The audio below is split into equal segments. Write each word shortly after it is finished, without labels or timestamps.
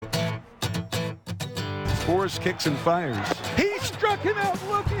Forrest kicks and fires. He struck him out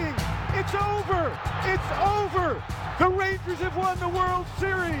looking. It's over. It's over. The Rangers have won the World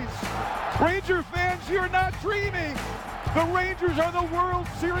Series. Ranger fans, you're not dreaming. The Rangers are the World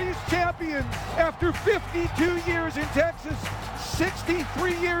Series champions after 52 years in Texas,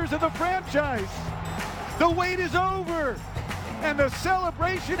 63 years of the franchise. The wait is over, and the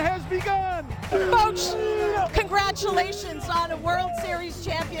celebration has begun. Coach, congratulations on a World Series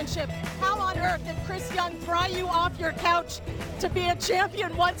championship. How on earth did Chris Young pry you off your couch to be a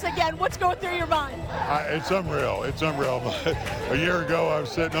champion once again? What's going through your mind? It's unreal. It's unreal. A year ago, I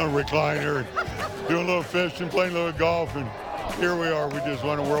was sitting on a recliner doing a little fishing, playing a little golf, and here we are. We just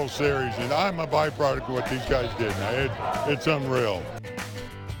won a World Series, and I'm a byproduct of what these guys did. It's unreal.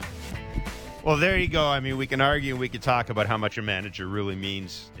 Well, there you go. I mean, we can argue, we could talk about how much a manager really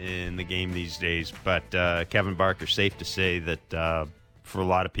means in the game these days. But Kevin Barker, safe to say that for a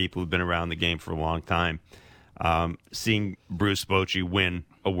lot of people who've been around the game for a long time, seeing Bruce Bochy win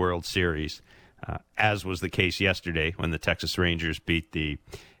a World Series, as was the case yesterday when the Texas Rangers beat the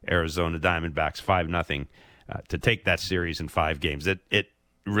Arizona Diamondbacks 5-0, to take that series in 5 games, it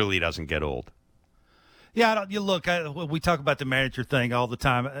really doesn't get old. Yeah, we talk about the manager thing all the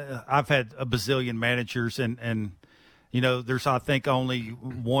time. I've had a bazillion managers, and there's, I think, only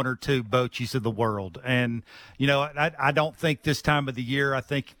 1 or 2 Bochys of the world. And, I don't think this time of the year, I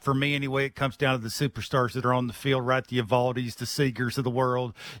think for me anyway, it comes down to the superstars that are on the field, right? The Evaldis, the Seagers of the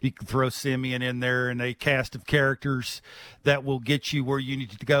world. You can throw Simeon in there and a cast of characters that will get you where you need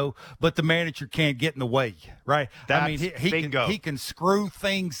to go. But the manager can't get in the way, right? He can screw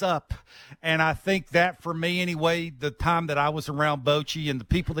things up. And I think that for me anyway, the time that I was around Bochy and the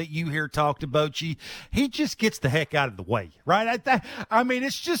people that you hear talk to Bochy, he just gets the heck out of the way, right?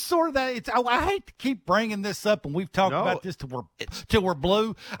 It's just sort of that. I hate to keep bringing this up, and we've talked about this till we're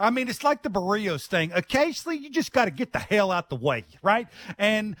blue. I mean, it's like the Barrios thing. Occasionally, you just got to get the hell out the way, right?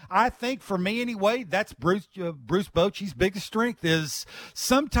 And I think for me anyway, that's Bruce Bochy's biggest strength is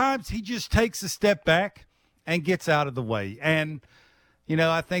sometimes he just takes a step back and gets out of the way. And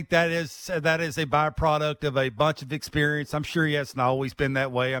I think that is a byproduct of a bunch of experience. I'm sure he hasn't always been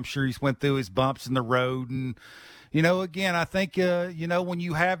that way. I'm sure he's went through his bumps in the road. And, again, I think, when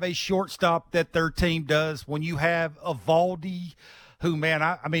you have a shortstop that their team does, when you have Evaldi, who, man,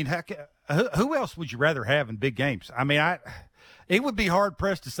 who else would you rather have in big games? I mean, it would be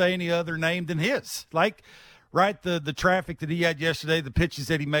hard-pressed to say any other name than his. Like, right, the traffic that he had yesterday, the pitches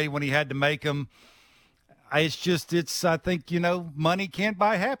that he made when he had to make them, I think, money can't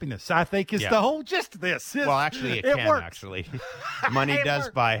buy happiness. I think it's the whole gist of this. Well, actually, it can, works. Actually. Money does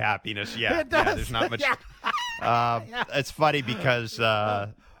buy happiness, yeah. It does. Yeah, there's not much. It's funny because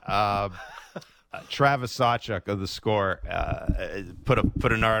Travis Sawchuk of The Score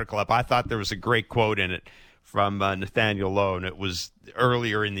put an article up. I thought there was a great quote in it from Nathaniel Lowe, and it was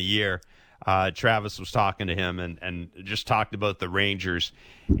earlier in the year. Travis was talking to him and just talked about the Rangers,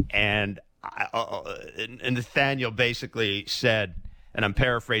 and Nathaniel basically said, and I'm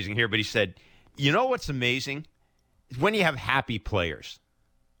paraphrasing here, but he said, what's amazing? Is when you have happy players.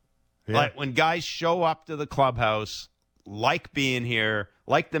 Yeah. Like when guys show up to the clubhouse, like being here,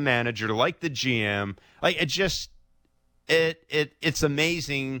 like the manager, like the GM. Like it's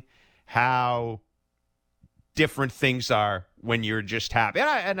amazing how different things are when you're just happy.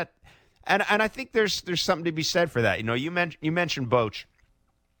 And I think there's something to be said for that. You mentioned Boch.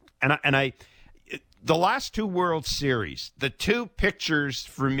 And I, the last 2 World Series, the 2 pictures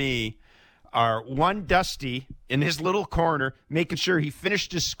for me are one Dusty in his little corner, making sure he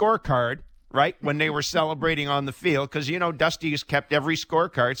finished his scorecard, right, when they were celebrating on the field. Because, Dusty has kept every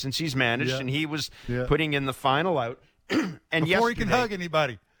scorecard since he's managed, and he was putting in the final out. And before he can hug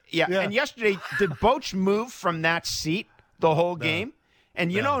anybody. Yeah, and yesterday, did Boch move from that seat the whole game? And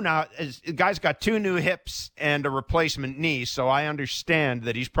now, the guy's got 2 new hips and a replacement knee, so I understand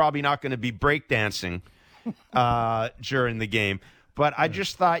that he's probably not going to be breakdancing during the game. But I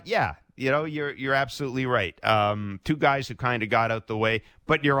just thought, you're absolutely right. 2 guys who kind of got out the way,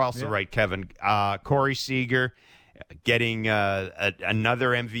 but you're also right, Kevin. Corey Seager getting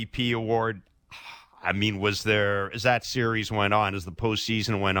another MVP award. I mean, as that series went on, as the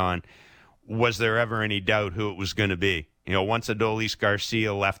postseason went on, was there ever any doubt who it was going to be? Once Adolis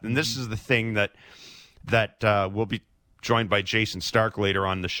Garcia left, and this is the thing that we'll be joined by Jason Stark later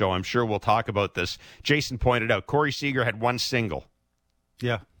on the show. I'm sure we'll talk about this. Jason pointed out Corey Seager had 1 single.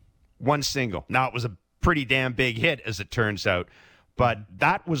 Yeah. 1 single. Now, it was a pretty damn big hit, as it turns out, but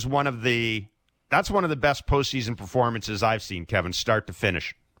that was one of the best postseason performances I've seen, Kevin, start to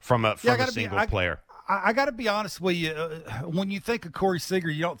finish from a single player. I got to be honest with you. When you think of Corey Seager,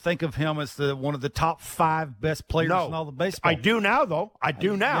 you don't think of him as one of the top 5 best players in all the baseball. I do now, though. I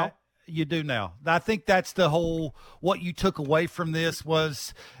do now. Yeah, you do now. I think that's the whole what you took away from this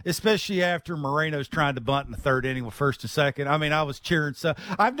was, especially after Moreno's trying to bunt in the 3rd inning with 1st and 2nd. I mean, I was cheering so.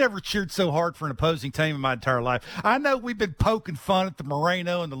 I've never cheered so hard for an opposing team in my entire life. I know we've been poking fun at the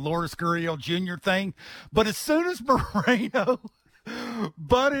Moreno and the Lourdes Gurriel Jr. thing, but as soon as Moreno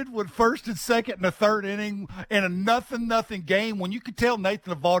bunted with 1st and 2nd in the 3rd inning in a nothing game, when you could tell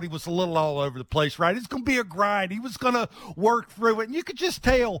Nathan Eovaldi was a little all over the place, right? It's going to be a grind. He was going to work through it. And you could just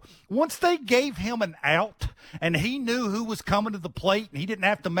tell once they gave him an out and he knew who was coming to the plate and he didn't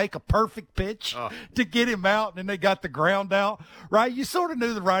have to make a perfect pitch to get him out, and then they got the ground out, right? You sort of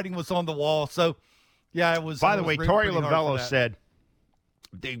knew the writing was on the wall. So, yeah, it was. By the way, Torey Lovullo said,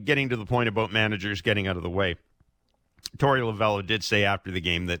 getting to the point about managers getting out of the way, Torey Lovullo did say after the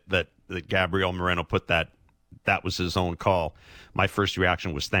game that Gabriel Moreno put that was his own call. My first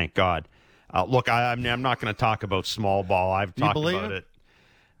reaction was, thank God. Look, I'm not going to talk about small ball. I've talked about it.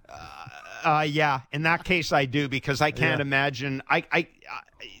 Yeah, in that case I do, because I can't imagine. I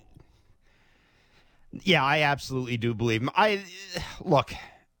absolutely do believe him. Look,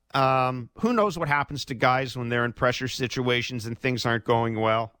 who knows what happens to guys when they're in pressure situations and things aren't going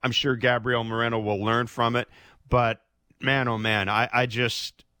well. I'm sure Gabriel Moreno will learn from it, but man, oh man, I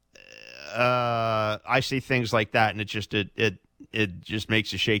just I see things like that, and it just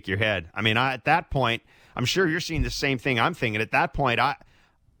makes you shake your head. I mean, at that point, I'm sure you're seeing the same thing I'm thinking. At that point,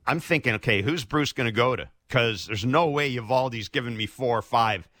 I'm thinking, okay, who's Bruce going to go to? Because there's no way Eovaldi's giving me 4 or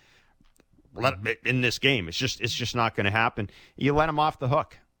 5 in this game. It's just not going to happen. You let him off the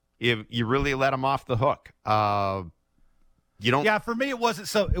hook. You really let him off the hook. You don't. Yeah, for me, it wasn't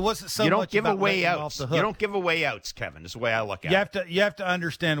so. You don't give about away outs. off the hook. You don't give away outs, Kevin. Is the way I look at it. You have to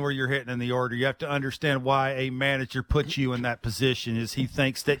understand where you're hitting in the order. You have to understand why a manager puts you in that position. Is he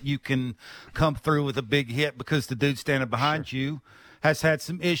thinks that you can come through with a big hit because the dude standing behind you has had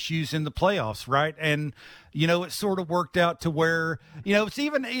some issues in the playoffs, right? And it sort of worked out to where it's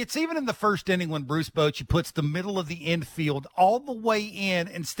even in the 1st inning when Bruce Bochy puts the middle of the infield all the way in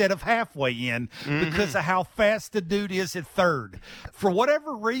instead of halfway in because of how fast the dude is at 3rd. For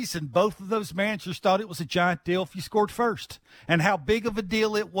whatever reason, both of those managers thought it was a giant deal if you scored 1st, and how big of a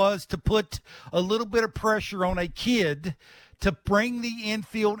deal it was to put a little bit of pressure on a kid to bring the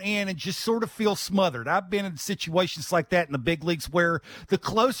infield in and just sort of feel smothered. I've been in situations like that in the big leagues where the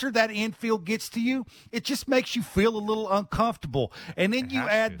closer that infield gets to you, it just makes you feel a little uncomfortable. And then you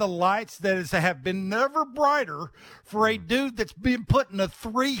add the lights that have been never brighter for a dude that's been put in a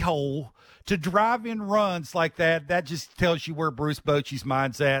 3-hole to drive in runs like that. That just tells you where Bruce Bochy's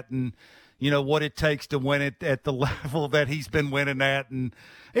mind's at, and what it takes to win it at the level that he's been winning at. And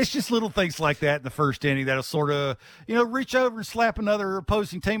it's just little things like that in the 1st inning that'll sort of, reach over and slap another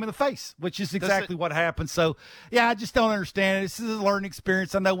opposing team in the face, which is exactly what happened. So, yeah, I just don't understand it. This is a learning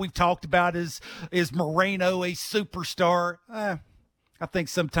experience. I know we've talked about is Moreno a superstar? I think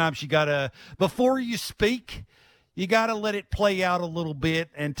sometimes you got to, before you speak, you got to let it play out a little bit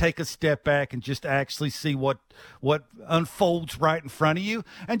and take a step back and just actually see what unfolds right in front of you,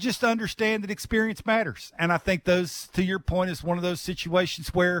 and just understand that experience matters. And I think those, to your point, is one of those situations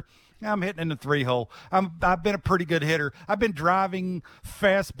where I'm hitting in the 3-hole. I've been a pretty good hitter. I've been driving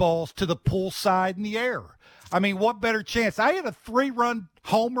fastballs to the pull side in the air. I mean, what better chance? I had a 3-run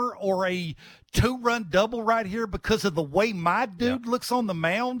homer or a 2-run double right here because of the way my dude looks on the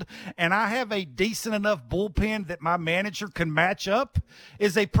mound, and I have a decent enough bullpen that my manager can match up,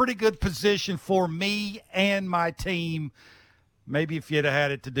 is a pretty good position for me and my team. Maybe if you'd have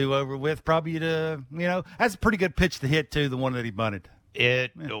had it to do over with, probably that's a pretty good pitch to hit too, the one that he bunted.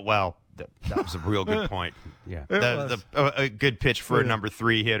 Well, that was a real good point. Yeah, a good pitch for a number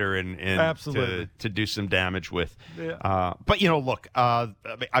 3 hitter and absolutely to do some damage with. Yeah. But look, I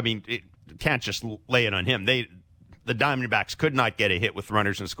mean, it can't just lay it on him. The Diamondbacks could not get a hit with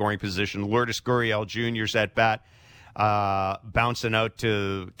runners in scoring position. Lourdes Gurriel Jr.'s at bat, bouncing out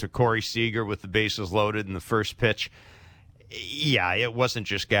to Corey Seager with the bases loaded in the first pitch. Yeah, it wasn't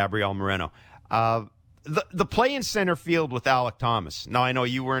just Gabriel Moreno. The play in center field with Alek Thomas. Now, I know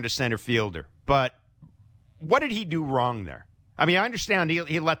you weren't a center fielder, but what did he do wrong there? I mean, I understand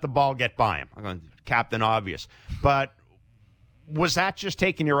he let the ball get by him. I'm going Captain Obvious. But was that just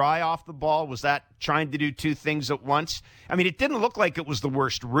taking your eye off the ball? Was that trying to do 2 things at once? I mean, it didn't look like it was the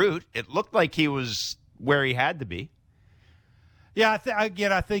worst route. It looked like he was where he had to be. Yeah,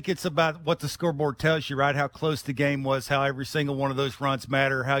 I think it's about what the scoreboard tells you, right? How close the game was, how every single one of those runs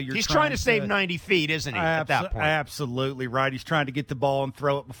matter, how you're He's trying to save 90 feet, isn't he, at that point? Absolutely right. He's trying to get the ball and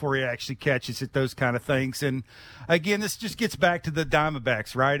throw it before he actually catches it, those kind of things. And, again, this just gets back to the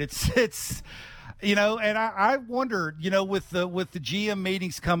Diamondbacks, right? It's and I wonder, with the GM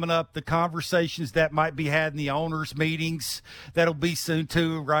meetings coming up, the conversations that might be had in the owners' meetings, that'll be soon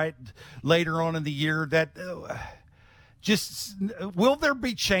too, right, later on in the year, that just will there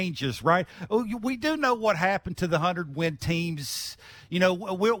be changes, right? We do know what happened to the 100-win teams.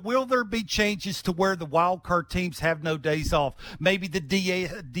 Will there be changes to where the wild card teams have no days off? Maybe the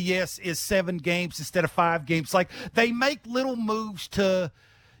DS is 7 games instead of 5 games. Like, they make little moves to –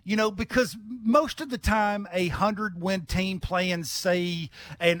 because most of the time a 100-win team playing, say,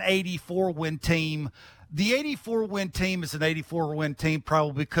 an 84-win team, the 84-win team is an 84-win team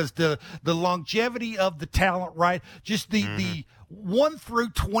probably because the longevity of the talent, right? Just the 1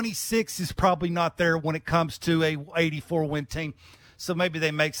 through 26 is probably not there when it comes to a 84-win team. So maybe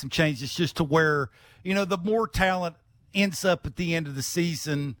they make some changes just to where, the more talent ends up at the end of the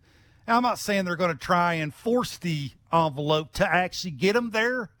season. I'm not saying they're going to try and force the envelope to actually get them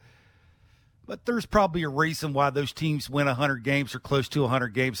there, but there's probably a reason why those teams win 100 games or close to 100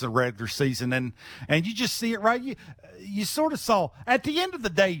 games in the regular season, and you just see it, right? You sort of saw at the end of the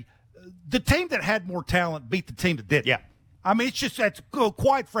day, the team that had more talent beat the team that didn't. Yeah. I mean, it's just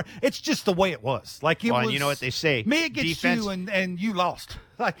the way it was. Like it was. And you know what they say? Me against you, and you lost.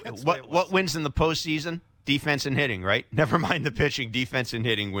 Like what wins in the postseason? Defense and hitting, right? Never mind the pitching. Defense and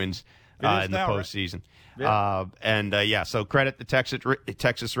hitting wins in the postseason. Right? Yeah. So credit the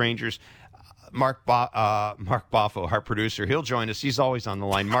Texas Rangers. Mark Boffo, our producer, he'll join us. He's always on the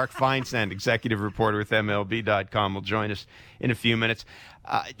line. Mark Feinsand, executive reporter with MLB.com, will join us in a few minutes.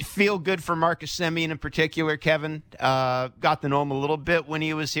 Feel good for Marcus Semien in particular, Kevin. Got to know him a little bit when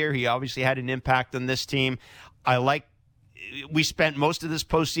he was here. He obviously had an impact on this team. We spent most of this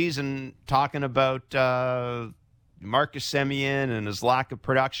postseason talking about Marcus Semien and his lack of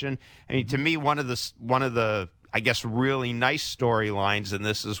production. I mean, to me, one of the I guess really nice storylines in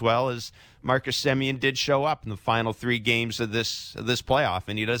this as well is Marcus Semien did show up in the final 3 games of this playoff,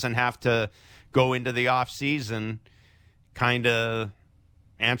 and he doesn't have to go into the offseason kind of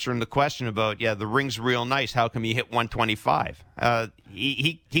answering the question about, the ring's real nice. How come he hit 125?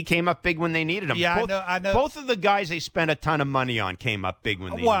 He came up big when they needed him. Yeah, I know. Both of the guys they spent a ton of money on came up big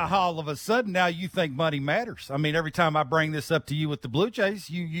when they needed him. All of a sudden now you think money matters. I mean, every time I bring this up to you with the Blue Jays,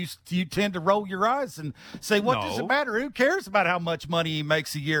 you tend to roll your eyes and say, what does it matter? Who cares about how much money he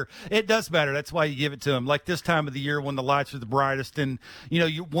makes a year? It does matter. That's why you give it to him. Like this time of the year when the lights are the brightest and,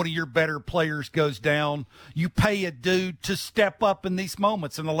 one of your better players goes down, you pay a dude to step up in these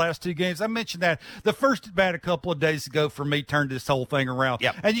moments. In the last 2 games, I mentioned that the first at bat a couple of days ago for me turned this whole thing around.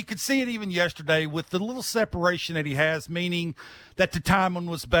 Yep. And you could see it even yesterday with the little separation that he has, meaning that the timing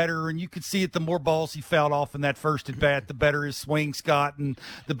was better, and you could see it the more balls he fouled off in that first at bat, the better his swings got and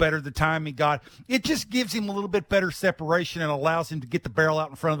the better the timing got. It just gives him a little bit better separation and allows him to get the barrel out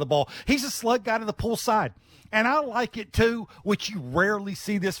in front of the ball. He's a slug guy to the pull side. And I like it, too, which you rarely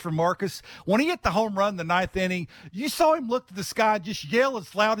see this from Marcus. When he hit the home run in the 9th inning, you saw him look to the sky and just yell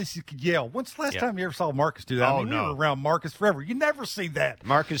as loud as he could yell. When's the last time you ever saw Marcus do that? We were around Marcus forever. You never see that.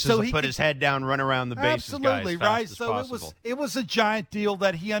 Marcus has put his head down, run around the bases, absolutely, guys, right? So it was a giant deal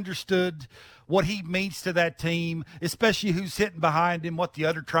that he understood what he means to that team, especially who's hitting behind him, what the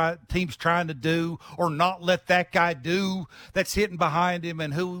other team's trying to do or not let that guy do that's hitting behind him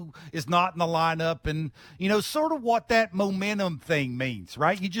and who is not in the lineup and, sort of what that momentum thing means,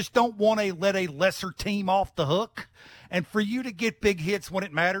 right? You just don't want to let a lesser team off the hook. And for you to get big hits when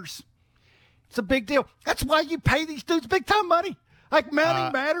it matters, it's a big deal. That's why you pay these dudes big-time money. Like,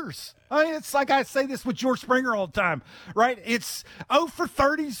 money matters. I mean, it's like I say this with George Springer all the time, right? It's 0 for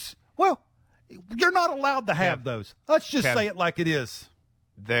 30s. Well, you're not allowed to have those. Let's just say it like it is.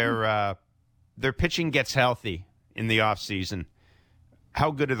 Their pitching gets healthy in the offseason.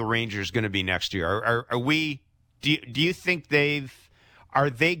 How good are the Rangers going to be next year? Do you think are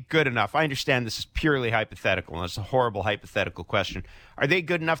they good enough? I understand this is purely hypothetical, and it's a horrible hypothetical question. Are they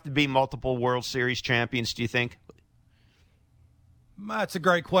good enough to be multiple World Series champions, do you think? That's a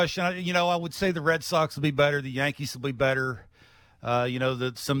great question. I would say the Red Sox will be better. The Yankees will be better.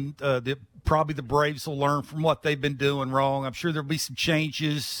 Probably the Braves will learn from what they've been doing wrong. I'm sure there'll be some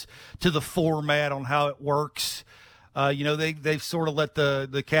changes to the format on how it works. They've sort of let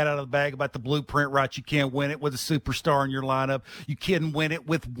the cat out of the bag about the blueprint, right? You can't win it with a superstar in your lineup. You can't win it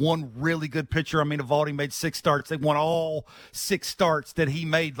with one really good pitcher. I mean, Eovaldi made 6 starts. They won all 6 starts that he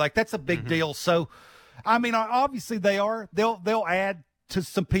made. Like, that's a big deal. So, I mean, obviously they are. They'll add to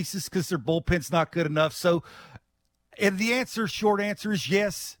some pieces because their bullpen's not good enough. So, and the short answer is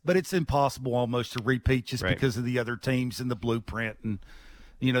yes, but it's impossible almost to repeat just because of the other teams and the blueprint. And,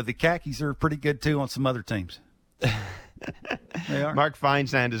 the Khakis are pretty good too on some other teams. They are. Mark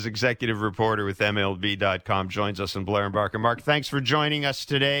Feinsand is executive reporter with MLB.com, joins us in Blair and Barker. Mark, thanks for joining us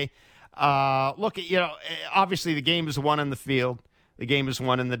today. Look, obviously the game is won in the field. The game is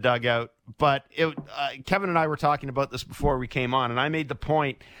won in the dugout. But Kevin and I were talking about this before we came on, and I made the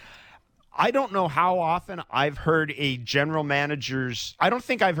point. I don't know how often I've heard I don't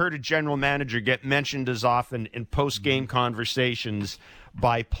think I've heard a general manager get mentioned as often in post-game conversations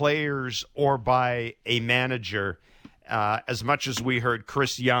by players or by a manager as much as we heard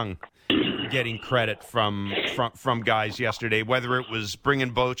Chris Young getting credit from guys yesterday, whether it was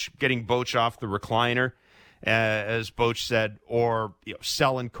getting Boch off the recliner, as Boch said, or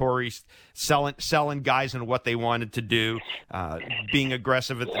selling guys and what they wanted to do, being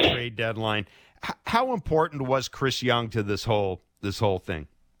aggressive at the trade deadline. How important was Chris Young to this whole thing?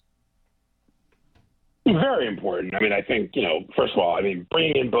 Very important. I mean, I think, first of all,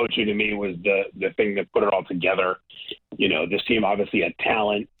 bringing in Bochy to me was the thing that put it all together. This team obviously had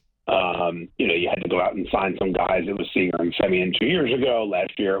talent. You had to go out and sign some guys. It was Seager and Semien 2 years ago.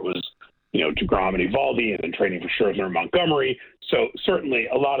 Last year it was, DeGrom and Eovaldi, and then trading for Scherzer and Montgomery. So certainly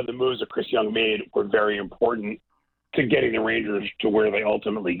a lot of the moves that Chris Young made were very important to getting the Rangers to where they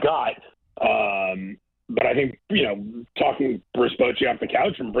ultimately got. But I think, talking Bruce Bochy off the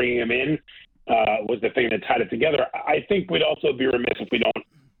couch and bringing him in was the thing that tied it together. I think we'd also be remiss if we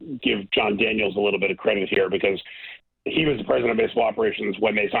don't give John Daniels a little bit of credit here, because he was the president of baseball operations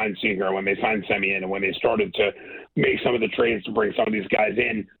when they signed Seager, when they signed Semien, and when they started to make some of the trades to bring some of these guys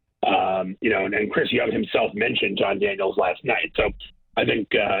in. And Chris Young himself mentioned John Daniels last night. So I think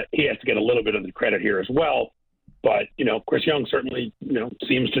he has to get a little bit of the credit here as well. But, Chris Young certainly,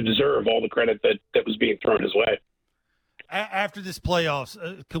 seems to deserve all the credit that was being thrown his way. After this playoffs,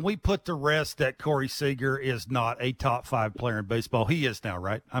 can we put to rest that Corey Seager is not a top 5 player in baseball? He is now,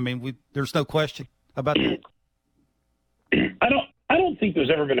 right? I mean, there's no question about that. I don't think there's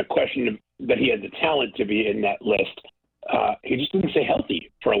ever been a question that he had the talent to be in that list. He just didn't stay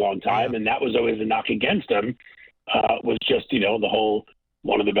healthy for a long time, and that was always a knock against him. Was just the whole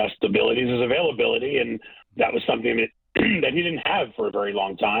one of the best abilities is availability, and that was something that he didn't have for a very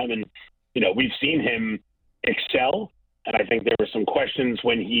long time. And we've seen him excel, and I think there were some questions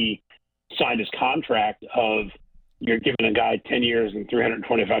when he signed his contract of you're giving a guy 10 years and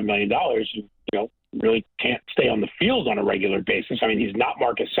 $325 million. Really can't stay on the field on a regular basis. I mean, he's not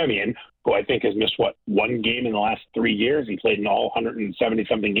Marcus Semien, who I think has missed, one game in the last 3 years. He played in all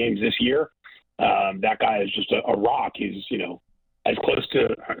 170-something games this year. That guy is just a rock. He's, as close to,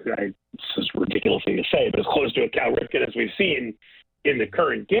 it's just a ridiculous thing to say, but as close to a Cal Ripken as we've seen in the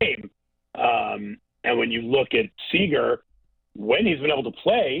current game. And when you look at Seager, when he's been able to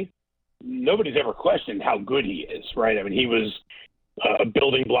play, nobody's ever questioned how good he is, right? I mean, he was a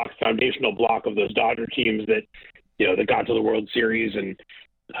building block, foundational block of those Dodger teams that, that got to the World Series. And,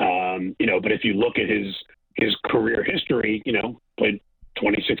 but if you look at his career history, played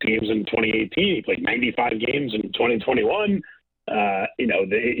 26 games in 2018, he played 95 games in 2021.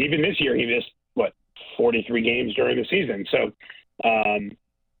 Even this year he missed, 43 games during the season. So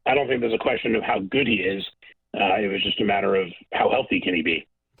I don't think there's a question of how good he is. It was just a matter of how healthy can he be.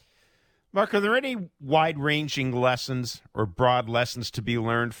 Mark, are there any wide-ranging lessons or broad lessons to be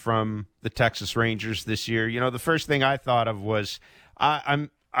learned from the Texas Rangers this year? The first thing I thought of was I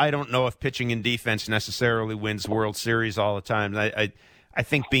don't know if pitching and defense necessarily wins World Series all the time. I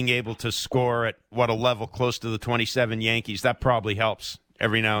think being able to score at a level close to the 27 Yankees, that probably helps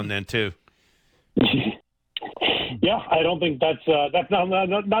every now and then too. Yeah, I don't think that's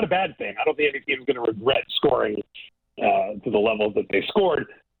not a bad thing. I don't think any team's going to regret scoring to the levels that they scored.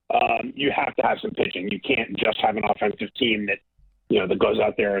 You have to have some pitching. You can't just have an offensive team that, that goes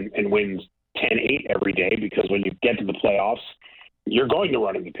out there and wins 10-8 every day, because when you get to the playoffs, you're going to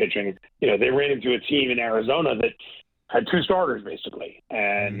run into pitching. They ran into a team in Arizona that had 2 starters basically.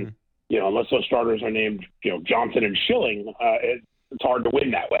 And, unless those starters are named, Johnson and Schilling, it's hard to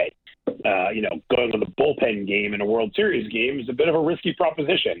win that way. Going with a bullpen game in a World Series game is a bit of a risky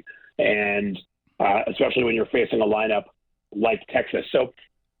proposition. And especially when you're facing a lineup like Texas. So,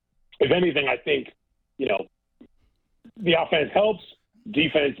 if anything, I think, the offense helps.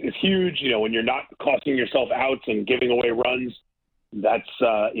 Defense is huge. When you're not costing yourself outs and giving away runs, that's,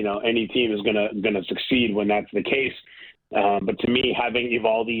 any team is going to succeed when that's the case. But to me, having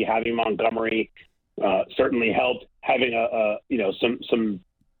Eovaldi, having Montgomery certainly helped. Having some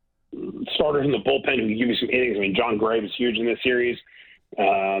starters in the bullpen who can give you some innings. I mean, John Gray was huge in this series.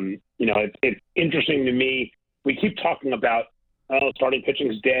 It's interesting to me. We keep talking about, starting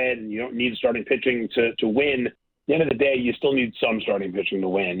pitching's dead, and you don't need starting pitching to win. At the end of the day, you still need some starting pitching to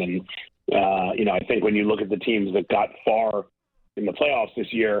win. And, I think when you look at the teams that got far in the playoffs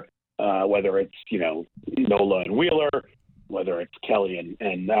this year, whether it's, Nola and Wheeler, whether it's Kelly and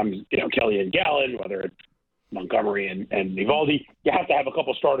Kelly and Gallen, whether it's Montgomery and Eovaldi, you have to have a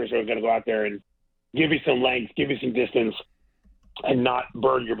couple starters who are going to go out there and give you some length, give you some distance, and not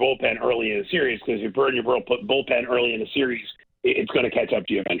burn your bullpen early in a series, because if you burn your bullpen early in a series, it's going to catch up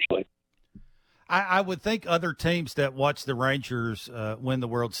to you eventually. I would think other teams that watch the Rangers win the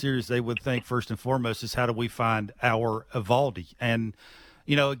World Series, they would think first and foremost is how do we find our Eovaldi? And,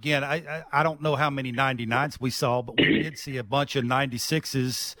 again, I don't know how many 99s we saw, but we did see a bunch of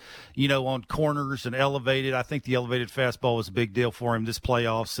 96s, on corners and elevated. I think the elevated fastball was a big deal for him this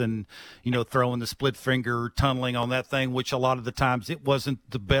playoffs, and, throwing the split finger, tunneling on that thing, which a lot of the times it wasn't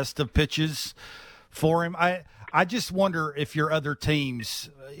the best of pitches for him. I just wonder if your other teams,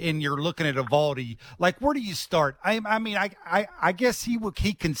 and you're looking at Eovaldi, like, where do you start? I guess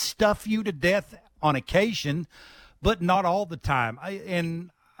he can stuff you to death on occasion, but not all the time.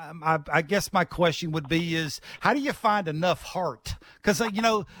 I guess my question would be is, how do you find enough heart? Because,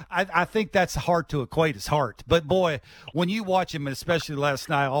 I think that's hard to equate as heart. But, boy, when you watch him, and especially last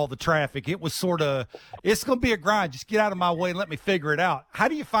night, all the traffic, it was sort of, it's going to be a grind. Just get out of my way and let me figure it out. How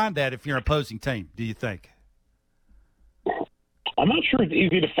do you find that if you're an opposing team, do you think? I'm not sure it's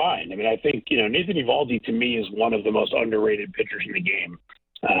easy to find. I mean, I think, Nathan Eovaldi to me is one of the most underrated pitchers in the game.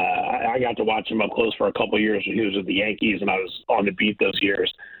 I got to watch him up close for a couple of years when he was with the Yankees, and I was on the beat those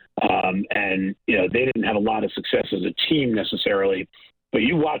years. And they didn't have a lot of success as a team necessarily, but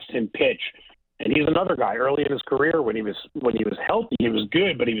you watched him pitch, and he's another guy early in his career when he was healthy, he was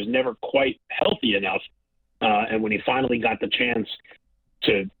good, but he was never quite healthy enough. And when he finally got the chance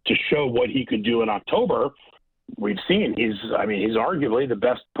to show what he could do in October, we've seen he's arguably the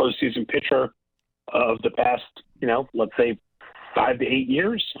best postseason pitcher of the past, let's say 5 to 8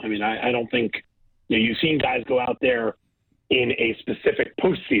 years. I mean, I don't think you've seen guys go out there in a specific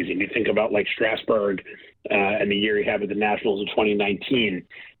postseason. You think about like Strasburg and the year he had with the Nationals in 2019,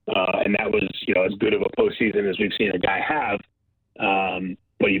 and that was as good of a postseason as we've seen a guy have.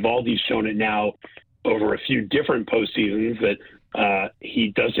 But Eovaldi's shown it now over a few different postseasons that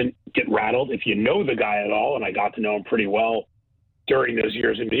he doesn't get rattled. If you know the guy at all, and I got to know him pretty well during those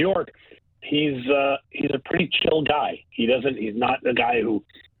years in New York, he's a pretty chill guy. He's not a guy who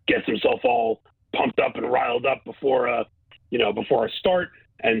gets himself all pumped up and riled up before a start.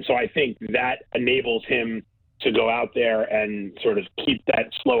 And so I think that enables him to go out there and sort of keep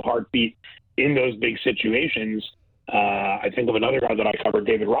that slow heartbeat in those big situations. I think of another guy that I covered,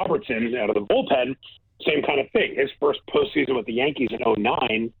 David Robertson, out of the bullpen. Same kind of thing. His first postseason with the Yankees in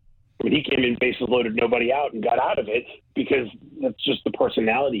 2009, when he came in bases loaded, nobody out, and got out of it because that's just the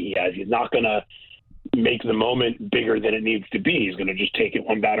personality he has. He's not going to make the moment bigger than it needs to be. He's going to just take it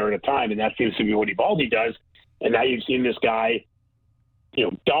one batter at a time, and that seems to be what Eovaldi does. And now you've seen this guy,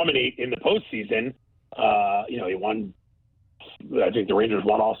 dominate in the postseason. He won. I think the Rangers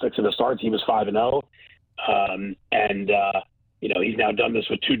won all 6 of the starts. He was 5-0, he's now done this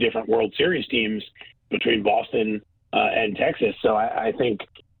with 2 different World Series teams between Boston and Texas. So I think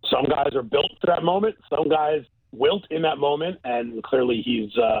some guys are built for that moment. Some guys wilt in that moment, and clearly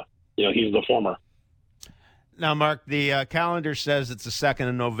he's the former. Now, Mark, the calendar says it's the 2nd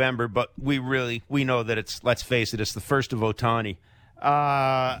of November, but we know that it's, let's face it, it's the 1st of Ohtani.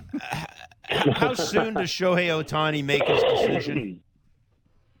 How soon does Shohei Ohtani make his decision?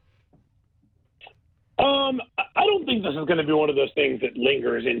 I don't think this is going to be one of those things that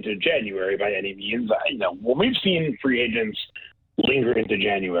lingers into January by any means. When we've seen free agents linger into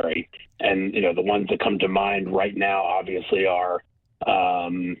January, and the ones that come to mind right now obviously are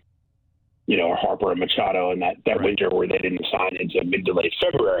Harper and Machado, and that right. Winter where they didn't sign into mid to late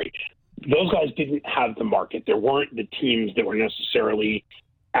February. Those guys didn't have the market. There weren't the teams that were necessarily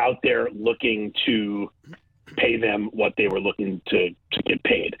out there looking to pay them what they were looking to get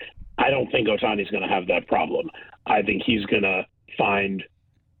paid. I don't think Ohtani's going to have that problem. I think he's going to find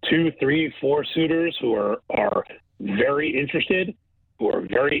 2, 3, 4 suitors who are very interested, who are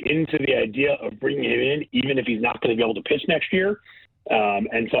very into the idea of bringing him in, even if he's not going to be able to pitch next year.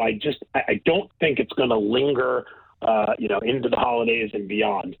 And so I don't think it's going to linger, into the holidays and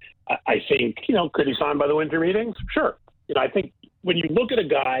beyond. I think, could he sign by the winter meetings? Sure. I think when you look at a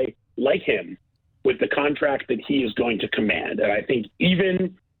guy like him with the contract that he is going to command, and I think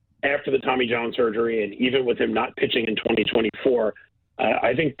even after the Tommy John surgery and even with him not pitching in 2024,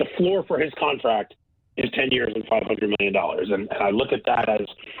 I think the floor for his contract is 10 years and $500 million. And I look at that as,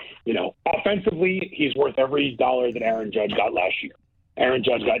 offensively, he's worth every dollar that Aaron Judge got last year. Aaron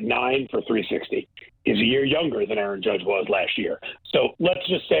Judge got 9 for $360. He's a year younger than Aaron Judge was last year. So let's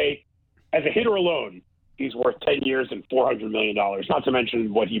just say, as a hitter alone, he's worth 10 years and $400 million, not to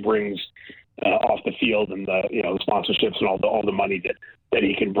mention what he brings off the field and the sponsorships and all the money that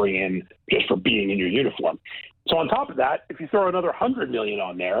he can bring in just for being in your uniform. So on top of that, if you throw another $100 million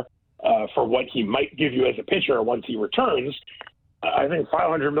on there for what he might give you as a pitcher once he returns, I think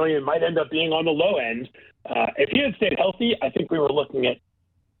 $500 million might end up being on the low end. If he had stayed healthy, I think we were looking at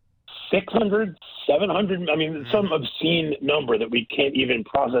 600, 700. I mean, some obscene number that we can't even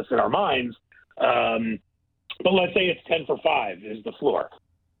process in our minds. But let's say it's 10 for 5 is the floor.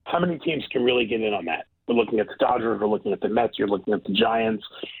 How many teams can really get in on that? We're looking at the Dodgers. We're looking at the Mets. You're looking at the Giants.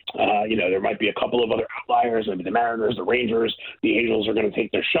 There might be a couple of other outliers, maybe the Mariners, the Rangers. The Angels are going to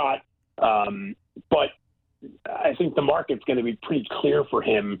take their shot. But I think the market's going to be pretty clear for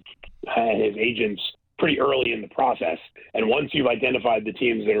him and his agents pretty early in the process. And once you've identified the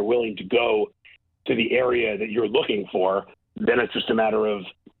teams that are willing to go to the area that you're looking for, then it's just a matter of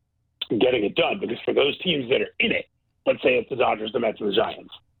getting it done. Because for those teams that are in it, let's say it's the Dodgers, the Mets, and the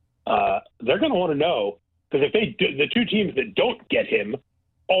Giants, they're going to want to know, because if they do, the two teams that don't get him,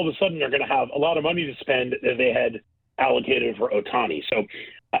 all of a sudden they're going to have a lot of money to spend that they had allocated for Ohtani. So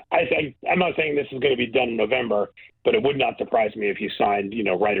I'm not saying this is going to be done in November, but it would not surprise me if he signed,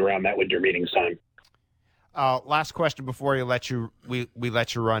 right around that winter meetings time. Last question before we let you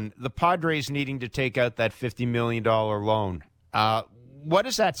run. The Padres needing to take out that $50 million loan. What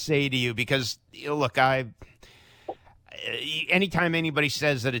does that say to you? Because, look, anytime anybody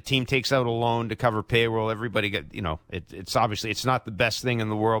says that a team takes out a loan to cover payroll, everybody it's obviously it's not the best thing in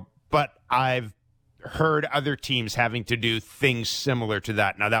the world. But I've heard other teams having to do things similar to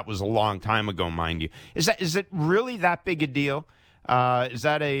that. Now, that was a long time ago, mind you. Is it really that big a deal? Is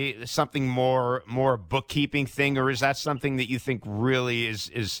that something more a bookkeeping thing, or is that something that you think really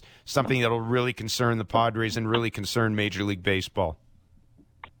is something that'll really concern the Padres and really concern Major League Baseball?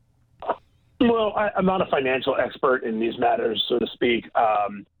 Well, I'm not a financial expert in these matters, so to speak.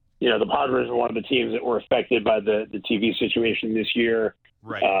 The Padres are one of the teams that were affected by the TV situation this year.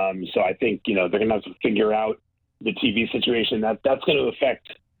 Right. So I think, they're going to have to figure out the TV situation. That's going to affect,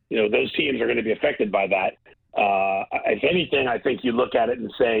 those teams are going to be affected by that. If anything, I think you look at it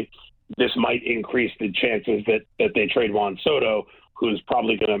and say this might increase the chances that they trade Juan Soto, who's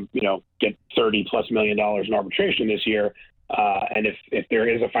probably going to, get $30+ million in arbitration this year. And if there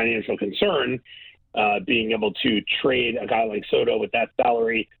is a financial concern, being able to trade a guy like Soto with that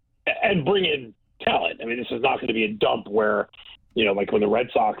salary and bring in talent. I mean, this is not going to be a dump where, like when the Red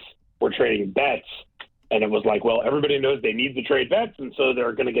Sox were trading Betts, and it was like, well, everybody knows they need to trade Betts, and so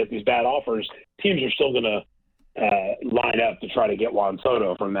they're going to get these bad offers. Teams are still going to line up to try to get Juan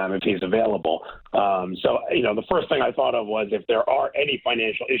Soto from them if he's available. So, the first thing I thought of was if there are any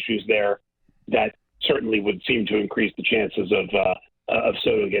financial issues there, that certainly would seem to increase the chances of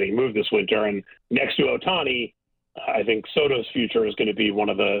Soto getting moved this winter. And next to Ohtani, I think Soto's future is going to be one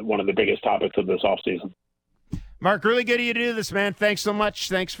of the biggest topics of this offseason. Mark, really good of you to do this, man. Thanks so much.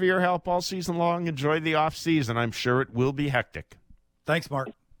 Thanks for your help all season long. Enjoy the offseason. I'm sure it will be hectic. Thanks, Mark.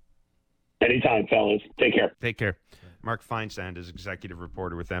 Anytime, fellas. Take care. Take care. Mark Feinsand is executive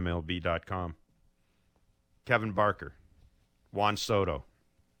reporter with MLB.com. Kevin Barker. Juan Soto.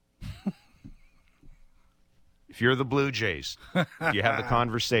 If you're the Blue Jays, you have the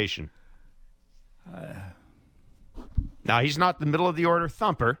conversation. Now, he's not the middle of the order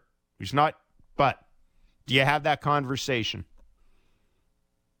thumper. He's not, but do you have that conversation?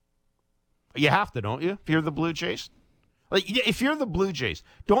 You have to, don't you, if you're the Blue Jays? Like, if you're the Blue Jays,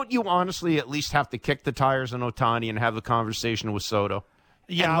 don't you honestly at least have to kick the tires on Ohtani and have the conversation with Soto?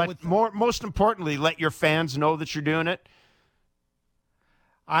 Yeah. Most importantly, let your fans know that you're doing it.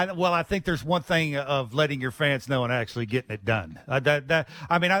 I think there's one thing of letting your fans know and actually getting it done.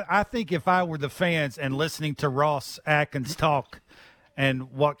 I think if I were the fans and listening to Ross Atkins talk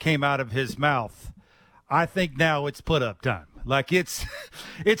and what came out of his mouth, I think now it's put up time. Like it's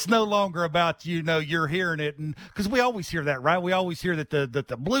no longer about, you're hearing it. And because we always hear that, right? We always hear that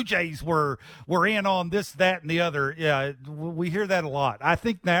the Blue Jays were in on this, that, and the other. Yeah, we hear that a lot. I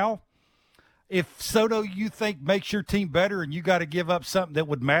think now, if Soto, you think, makes your team better and you got to give up something that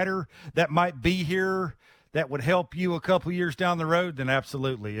would matter, that might be here, that would help you a couple years down the road, then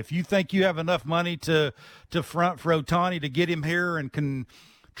absolutely. If you think you have enough money to front for Ohtani to get him here and can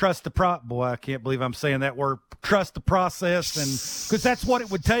trust boy, I can't believe I'm saying that word, trust the process, and because that's what it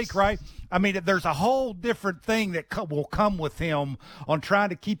would take, right? I mean, there's a whole different thing that will come with him on trying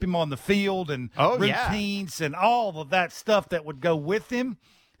to keep him on the field and routines and all of that stuff that would go with him.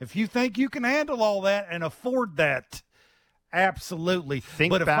 If you think you can handle all that and afford that, absolutely.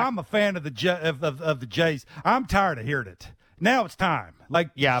 But if I'm a fan of the Jays, I'm tired of hearing it. Now it's time.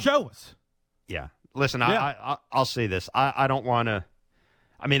 Show us. Yeah. Listen, I'll say this. I don't want to.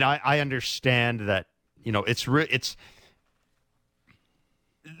 I mean, I understand that, it's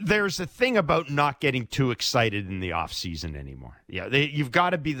there's a thing about not getting too excited in the offseason anymore. Yeah, you've got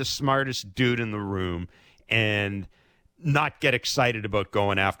to be the smartest dude in the room and not get excited about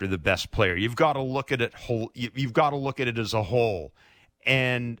going after the best player. You've got to look at it whole. You've got to look at it as a whole,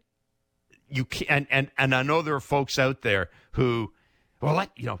 and you can. And I know there are folks out there who, we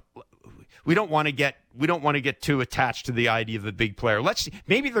don't want to get too attached to the idea of a big player. Let's see.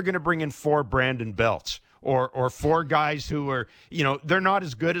 Maybe they're going to bring in 4 Brandon Belts. Or 4 guys who are, they're not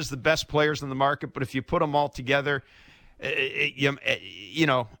as good as the best players in the market, but if you put them all together, here's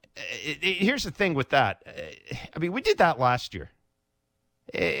the thing with that. I mean, we did that last year.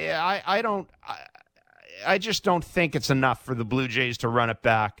 I just don't think it's enough for the Blue Jays to run it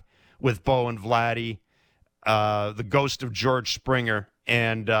back with Bo and Vladdy, the ghost of George Springer,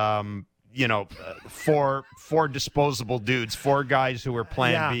 and four disposable dudes, 4 guys who are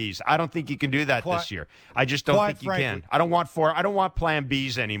plan Bs. I don't think you can do that this year. I just don't think you can. I don't want plan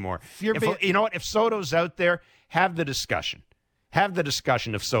Bs anymore. You know what? If Soto's out there, have the discussion. Have the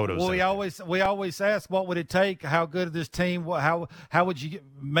discussion if Soto's out there. We always ask, what would it take? How good is this team? How would you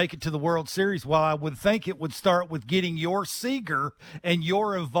make it to the World Series? Well, I would think it would start with getting your Seager and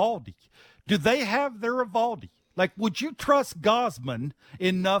your Eovaldi. Do they have their Eovaldi? Would you trust Gausman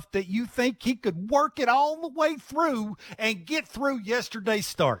enough that you think he could work it all the way through and get through yesterday's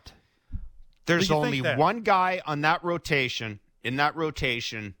start? There's only one guy on that rotation,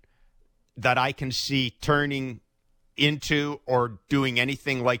 that I can see turning into or doing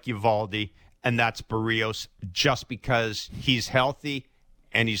anything like Eovaldi, and that's Berríos, just because he's healthy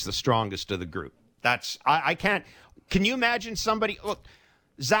and he's the strongest of the group. I can't. Can you imagine somebody? Look,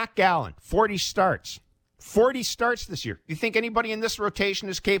 Zach Gallen, 40 starts. 40 starts this year. You think anybody in this rotation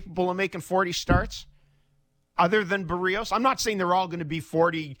is capable of making 40 starts other than Berríos? I'm not saying they're all going to be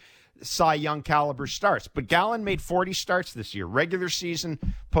 40 Cy Young caliber starts, but Gallen made 40 starts this year, regular season,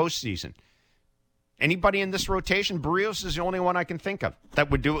 postseason. Anybody in this rotation? Berríos is the only one I can think of that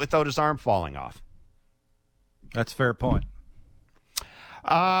would do it without his arm falling off. That's a fair point.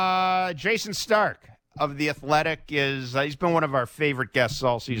 Jason Stark of The Athletic he's been one of our favorite guests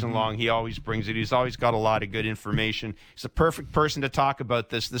all season long. He always brings it. He's always got a lot of good information. He's a perfect person to talk about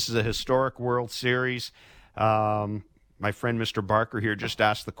this. This is a historic World Series. My friend Mr. Barker here just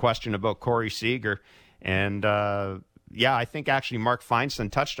asked the question about Corey Seager. And, I think actually Mark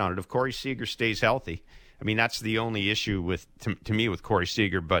Feinston touched on it. If Corey Seager stays healthy, I mean, that's the only issue to me with Corey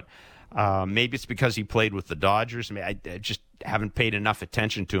Seager. But maybe it's because he played with the Dodgers. I mean, I just haven't paid enough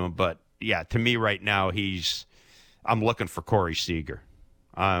attention to him. But, yeah, to me right now, I'm looking for Corey Seager.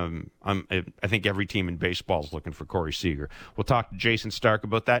 I think every team in baseball is looking for Corey Seager. We'll talk to Jason Stark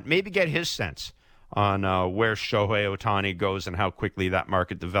about that. Maybe get his sense on where Shohei Ohtani goes and how quickly that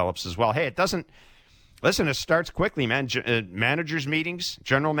market develops as well. Hey, it starts quickly, man. Managers meetings,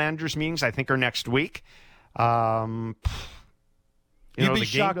 general managers meetings, I think are next week. You'd be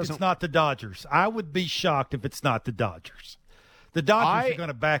shocked it's not the Dodgers. I would be shocked if it's not the Dodgers. The Dodgers are going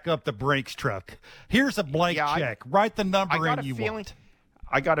to back up the Brinks truck. Here's a blank check. Write the number in you want.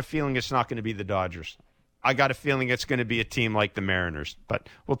 I got a feeling it's not going to be the Dodgers. I got a feeling it's going to be a team like the Mariners. But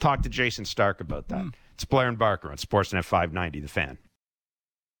we'll talk to Jason Stark about that. It's Blair and Barker on Sportsnet 590, The Fan.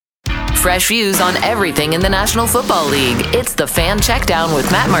 Fresh views on everything in the National Football League. It's the Fan Checkdown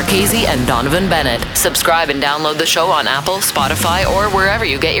with Matt Marchese and Donovan Bennett. Subscribe and download the show on Apple, Spotify, or wherever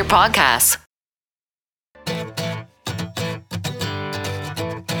you get your podcasts.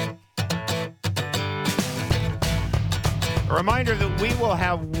 A reminder that we will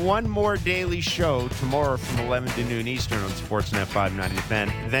have one more daily show tomorrow from 11 to noon Eastern on Sportsnet 590 The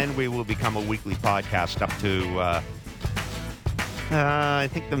Fan. Then we will become a weekly podcast up to, I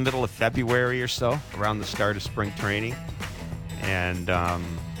think, the middle of February or so, around the start of spring training. And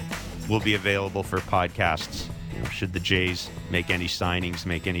we'll be available for podcasts, should the Jays make any signings,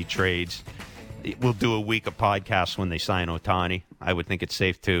 make any trades. We'll do a week of podcasts when they sign Ohtani. I would think it's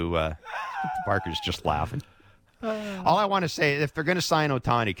safe to... Barker's just laughing. All I want to say is if they're going to sign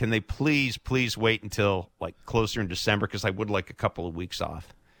Ohtani, can they please wait until closer in December? Because I would like a couple of weeks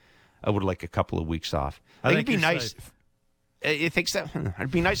off. I think it'd be nice. You think so? It'd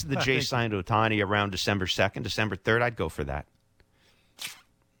be nice if the Jays signed Ohtani around December 2nd, December 3rd. I'd go for that.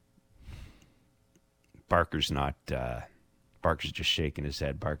 Barker's not. Barker's just shaking his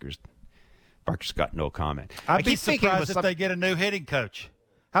head. Barker's got no comment. I'd be surprised if they get a new hitting coach.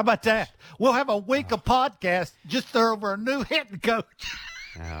 How about that? We'll have a week of podcast just over a new hitting coach.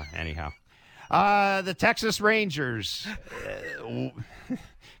 Anyhow, the Texas Rangers.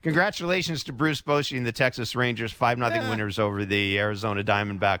 Congratulations to Bruce Bochy and the Texas Rangers. 5-0 winners over the Arizona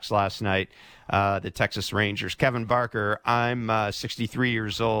Diamondbacks last night. The Texas Rangers. Kevin Barker, I'm 63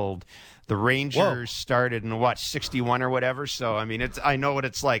 years old. The Rangers started in, 61 or whatever? So, I mean, I know what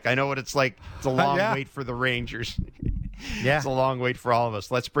it's like. It's a long wait for the Rangers. Yeah. It's a long wait for all of us.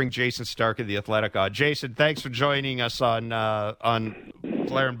 Let's bring Jason Stark of The Athletic on. Jason, thanks for joining us on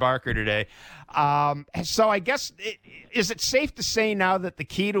Blair and Barker today. So I guess, is it safe to say now that the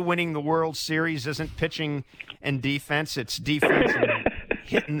key to winning the World Series isn't pitching and defense? It's defense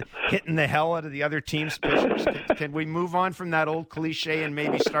and hitting the hell out of the other team's pitchers? Can we move on from that old cliche and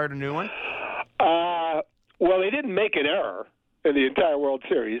maybe start a new one? Well, they didn't make an error in the entire World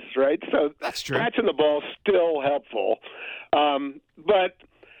Series, right? So that's true. Catching the ball still helpful. But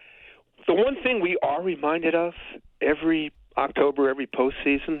the one thing we are reminded of every October, every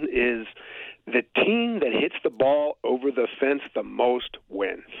postseason is the team that hits the ball over the fence the most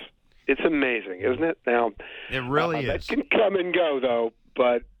wins. It's amazing, isn't it? Now, it really is. That can come and go, though,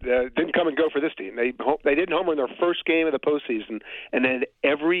 but didn't come and go for this team. They didn't homer in their first game of the postseason, and then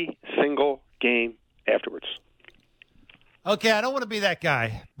every single game afterwards. Okay, I don't want to be that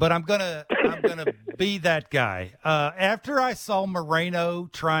guy, but I'm gonna be that guy. After I saw Moreno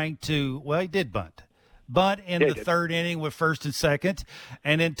trying to, he did bunt in the third inning with first and second,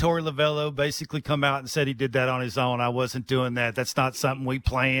 and then Torey Lovullo basically come out and said he did that on his own. I wasn't doing that. That's not something we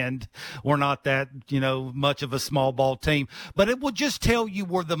planned. We're not that, much of a small ball team. But it will just tell you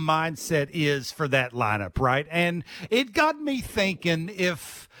where the mindset is for that lineup, right? And it got me thinking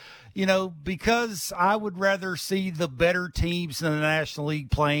if, because I would rather see the better teams in the National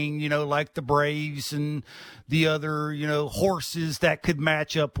League playing, like the Braves and the other, horses that could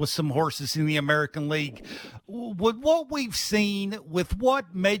match up with some horses in the American League. With what we've seen, with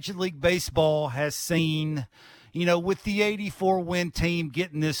what Major League Baseball has seen, with the 84-win team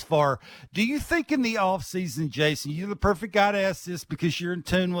getting this far, do you think in the offseason, Jason, you're the perfect guy to ask this because you're in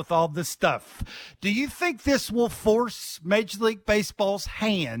tune with all this stuff, do you think this will force Major League Baseball's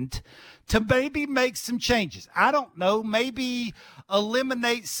hand to maybe make some changes? I don't know, maybe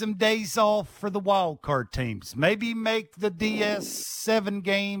eliminate some days off for the wild card teams, maybe make the DS 7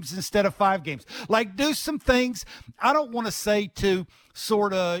 games instead of 5 games, like do some things. I don't want to say to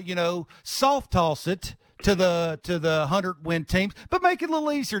sort of, soft toss it to the 100-win teams, but make it a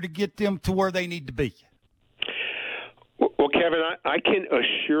little easier to get them to where they need to be. Well, Kevin, I can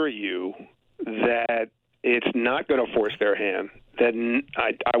assure you that it's not going to force their hand. That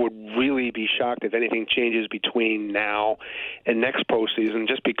I would really be shocked if anything changes between now and next postseason,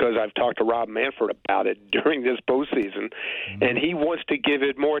 just because I've talked to Rob Manfred about it during this postseason, and he wants to give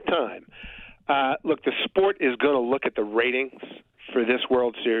it more time. Look, the sport is going to look at the ratings for this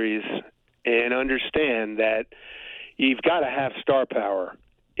World Series and understand that you've got to have star power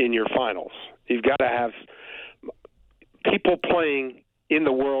in your finals. You've got to have people playing in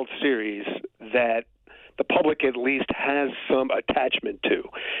the World Series that the public at least has some attachment to.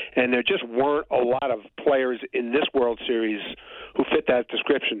 And there just weren't a lot of players in this World Series who fit that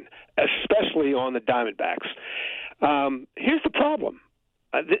description, especially on the Diamondbacks. Here's the problem.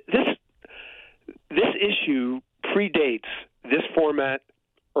 This issue predates this format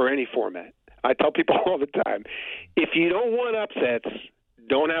or any format. I tell people all the time, if you don't want upsets,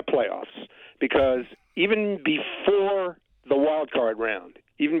 don't have playoffs. Because even before the wild card round,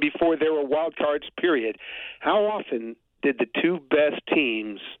 even before there were wild cards, period, how often did the two best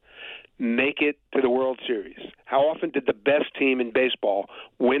teams make it to the World Series? How often did the best team in baseball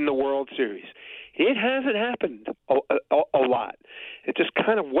win the World Series? It hasn't happened a lot. It's just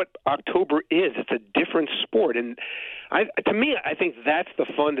kind of what October is. It's a different sport. And to me, I think that's the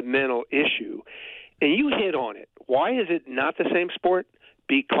fundamental issue. And you hit on it. Why is it not the same sport?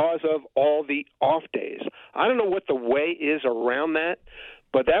 Because of all the off days. I don't know what the way is around that,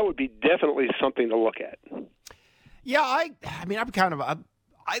 but that would be definitely something to look at. Yeah, I mean,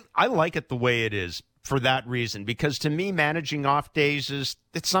 I like it the way it is for that reason, because to me, managing off days it's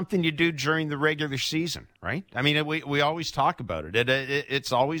something you do during the regular season, right? I mean, we always talk about it.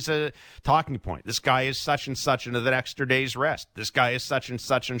 It's always a talking point. This guy is such and such into the extra day's rest. This guy is such and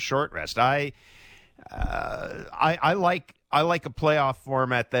such in short rest. I like a playoff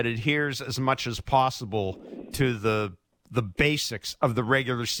format that adheres as much as possible to the basics of the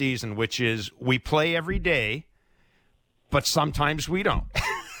regular season, which is we play every day, but sometimes we don't.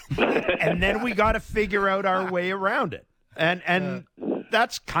 and then we got to figure out our way around it. And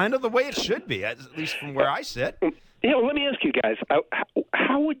that's kind of the way it should be, at least from where I sit. Yeah, well, let me ask you guys,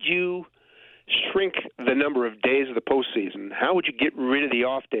 how would you shrink the number of days of the postseason? How would you get rid of the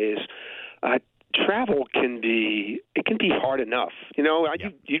off days? Travel can be hard enough. You know,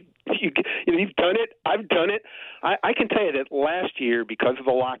 you've done it. I've done it. I can tell you that last year, because of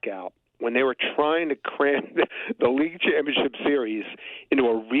the lockout, when they were trying to cram the league championship series into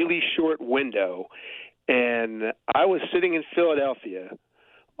a really short window, and I was sitting in Philadelphia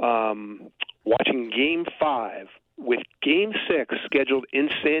watching Game 5 with Game 6 scheduled in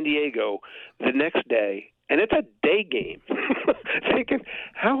San Diego the next day, and it's a day game, thinking,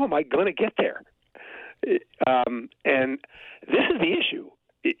 how am I going to get there? And this is the issue.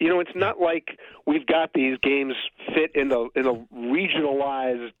 You know, it's not like we've got these games fit in the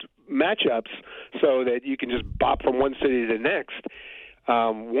regionalized matchups so that you can just bop from one city to the next.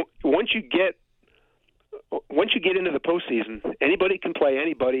 Once you get into the postseason, anybody can play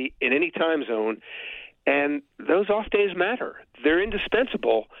anybody in any time zone, and those off days matter. They're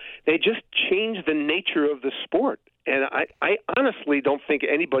indispensable. They just change the nature of the sport. And I honestly don't think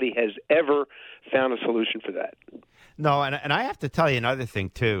anybody has ever found a solution for that. No, and I have to tell you another thing,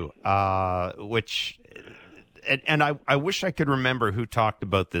 too, which and I wish I could remember who talked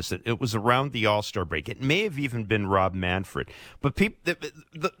about this. It was around the All-Star break. It may have even been Rob Manfred. But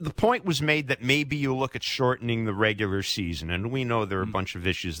the point was made that maybe you look at shortening the regular season, and we know there are a bunch of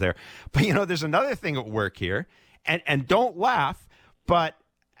issues there. But, you know, there's another thing at work here, and don't laugh, but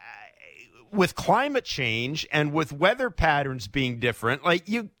with climate change and with weather patterns being different,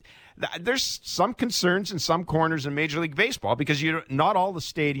 there's some concerns in some corners in Major League Baseball because not all the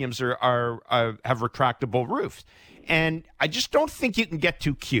stadiums have retractable roofs, and I just don't think you can get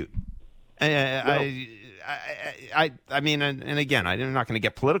too cute. No. I mean, and again, I'm not going to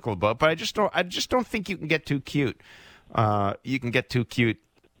get political about it, but I just don't think you can get too cute. You can get too cute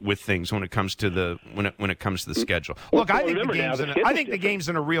with things when it comes to the schedule. Look, I think the game's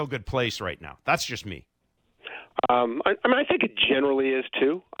in a real good place right now. That's just me. I think it generally is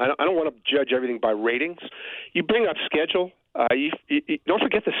too. I don't want to judge everything by ratings. You bring up schedule. You don't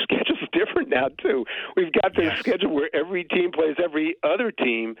forget the schedule's different now too. We've got this schedule where every team plays every other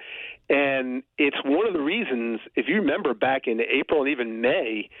team, and it's one of the reasons. If you remember back in April and even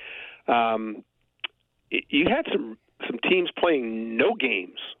May, you had some teams playing no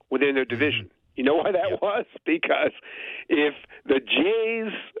games within their division. You know why that was? Because if the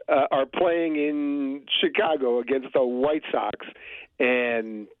Jays are playing in Chicago against the White Sox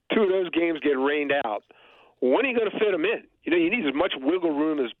and two of those games get rained out, when are you going to fit them in? You know, you need as much wiggle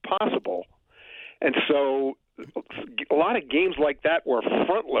room as possible. And so a lot of games like that were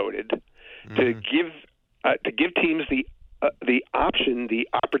front-loaded to give teams the option, the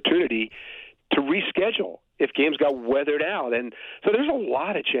opportunity to reschedule if games got weathered out. And so there's a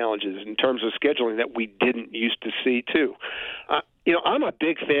lot of challenges in terms of scheduling that we didn't used to see, too. You know, I'm a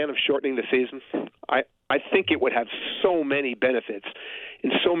big fan of shortening the season. I think it would have so many benefits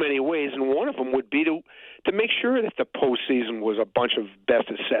in so many ways, and one of them would be to make sure that the postseason was a bunch of best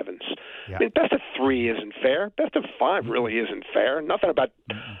of sevens. Yeah. I mean, best of 3 isn't fair. Best of 5 really isn't fair. Nothing about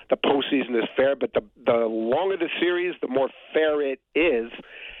the postseason is fair, but the longer the series, the more fair it is.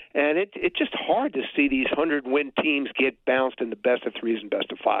 And it's just hard to see these 100-win teams get bounced in the best of 3s and best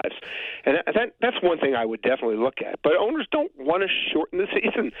of 5s. And that's one thing I would definitely look at. But owners don't want to shorten the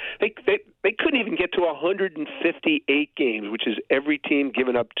season. They couldn't even get to 158 games, which is every team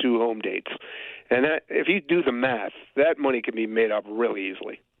giving up 2 home dates. And that, if you do the math, that money can be made up really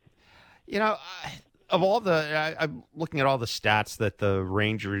easily. You know, I'm looking at all the stats that the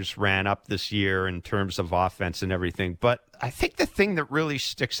Rangers ran up this year in terms of offense and everything, but I think the thing that really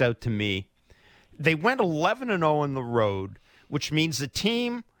sticks out to me, they went 11-0 on the road, which means the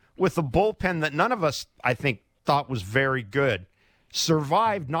team with a bullpen that none of us, I think, thought was very good,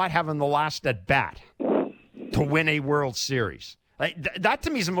 survived not having the last at bat to win a World Series. That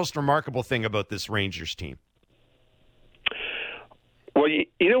to me is the most remarkable thing about this Rangers team. Well, you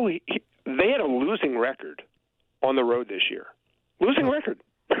know, they had a losing record on the road this year. Losing record.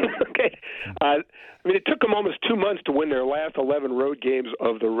 Okay. I mean, it took them almost 2 months to win their last 11 road games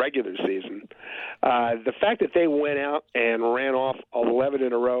of the regular season. The fact that they went out and ran off 11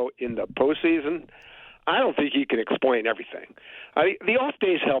 in a row in the postseason, I don't think you can explain everything. The off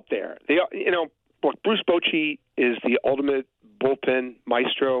days help there. Look, Bruce Bochy is the ultimate bullpen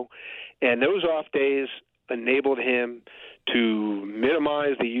maestro, and those off days enabled him to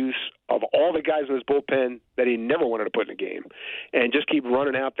minimize the use of all the guys in his bullpen that he never wanted to put in a game, and just keep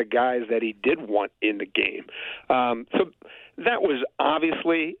running out the guys that he did want in the game. So that was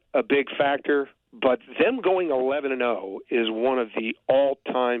obviously a big factor. But them going 11-0 is one of the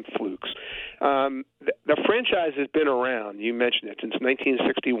all-time flukes. The franchise has been around, you mentioned it, since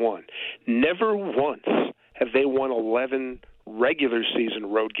 1961. Never once have they won 11 regular season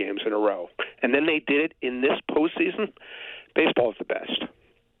road games in a row. And then they did it in this postseason. Baseball is the best.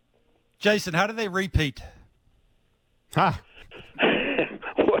 Jason, how do they repeat? Huh.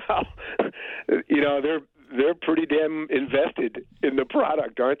 Well, they're pretty damn invested in the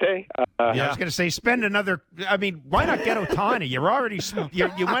product, aren't they? I was going to say, spend another. I mean, why not get Ohtani? You're already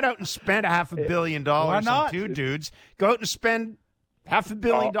you went out and spent $500 million on two dudes. Go out and spend $500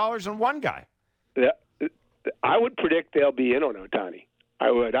 million on one guy. Yeah, I would predict they'll be in on Ohtani.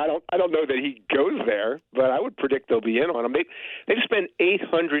 I would. I don't know that he goes there, but I would predict they'll be in on him. They've spent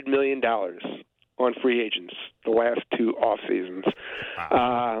 $800 million on free agents the last two off seasons,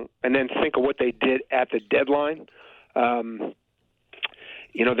 and then think of what they did at the deadline. They're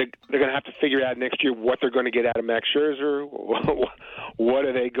going to have to figure out next year what they're going to get out of Max Scherzer. What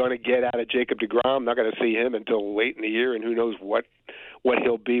are they going to get out of Jacob deGrom? I'm not going to see him until late in the year, and who knows what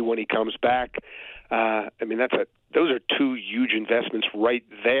he'll be when he comes back. Those are two huge investments right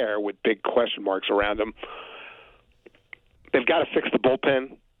there with big question marks around them. They've got to fix the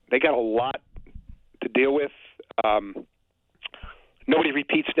bullpen. They got a lot to deal with. Nobody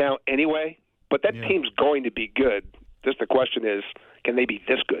repeats now anyway, but that team's going to be good. Just the question is, can they be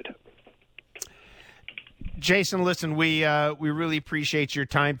this good? Jason, listen, we really appreciate your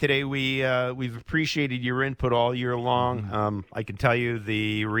time today. We've appreciated your input all year long. I can tell you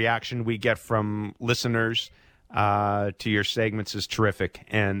the reaction we get from listeners to your segments is terrific,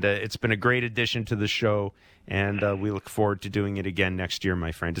 and it's been a great addition to the show, and we look forward to doing it again next year,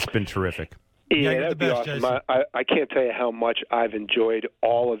 my friend. It's been terrific. Yeah, that'd be awesome. I can't tell you how much I've enjoyed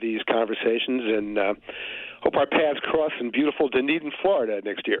all of these conversations, and hope our paths cross in beautiful Dunedin, Florida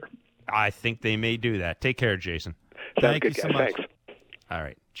next year. I think they may do that. Take care, Jason. Thank you so much. Thanks. All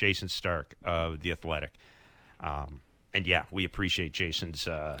right, Jason Stark of The Athletic. And, yeah, we appreciate Jason's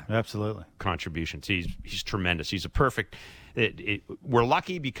absolutely contributions. He's tremendous. He's a perfect we're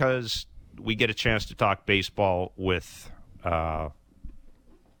lucky because we get a chance to talk baseball with we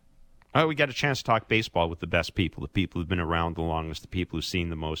got a chance to talk baseball with the best people, the people who've been around the longest, the people who've seen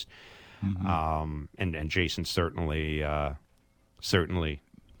the most. And Jason certainly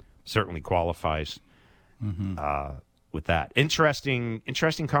qualifies with that. Interesting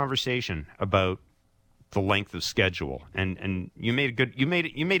conversation about the length of schedule, and you made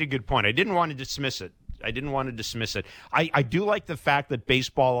a good point. I didn't want to dismiss it. I do like the fact that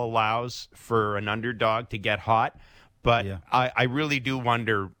baseball allows for an underdog to get hot. But I really do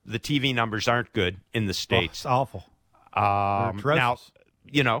wonder, the TV numbers aren't good in the States. It's awful. Now,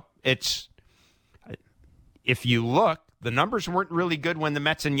 if you look, the numbers weren't really good when the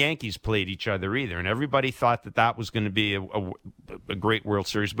Mets and Yankees played each other either, and everybody thought that was going to be a great World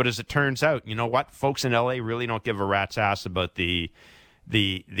Series. But as it turns out, you know what? Folks in L.A. really don't give a rat's ass about the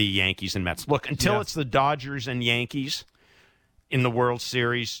Yankees and Mets. Look, until it's the Dodgers and Yankees in the World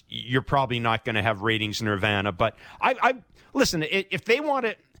Series, you're probably not going to have ratings nirvana. But I listen, if they want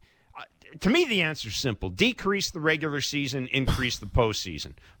it, to me the answer is simple: decrease the regular season, increase the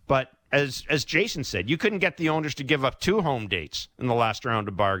postseason. But as Jason said, you couldn't get the owners to give up 2 home dates in the last round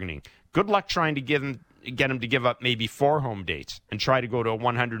of bargaining. Good luck trying to get them to give up maybe 4 home dates and try to go to a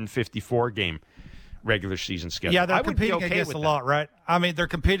 154 game regular season schedule. Yeah, they're competing against a lot, right? I mean, they're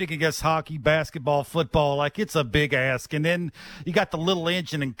competing against hockey, basketball, football. Like, it's a big ask. And then you got the Little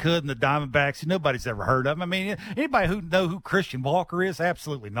Engine and Could and the Diamondbacks, who nobody's ever heard of. I mean, anybody who know who Christian Walker is?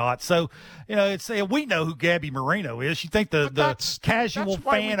 Absolutely not. So, we know who Gabby Moreno is. You think the casual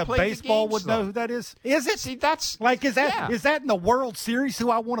fan of baseball would know who that is? Is it? See, that's like, is that in the World Series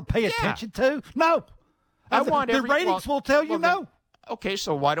who I want to pay attention to? No. The ratings will tell you no. Okay,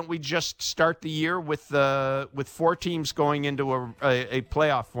 so why don't we just start the year with 4 teams going into a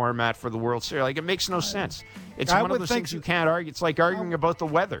playoff format for the World Series? Like, it makes no sense. It's one of those things you can't argue. It's like arguing about the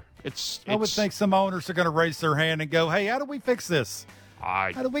weather. I would think some owners are going to raise their hand and go, "Hey, how do we fix this?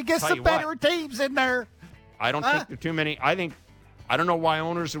 How do we get some better teams in there?" I don't think there are too many. I don't know why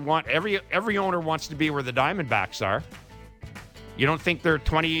owners would want every owner wants to be where the Diamondbacks are. You don't think there are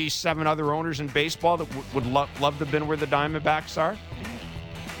 27 other owners in baseball that would love to have been where the Diamondbacks are?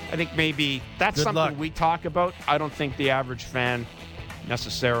 I think maybe that's something we talk about. I don't think the average fan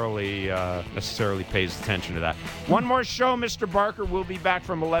necessarily pays attention to that. One more show, Mr. Barker. We'll be back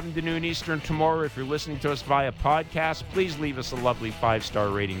from 11 to noon Eastern tomorrow. If you're listening to us via podcast, please leave us a lovely 5-star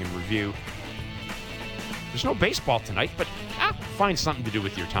rating and review. There's no baseball tonight, but find something to do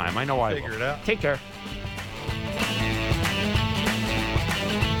with your time. I know I will. Figure it out. Take care.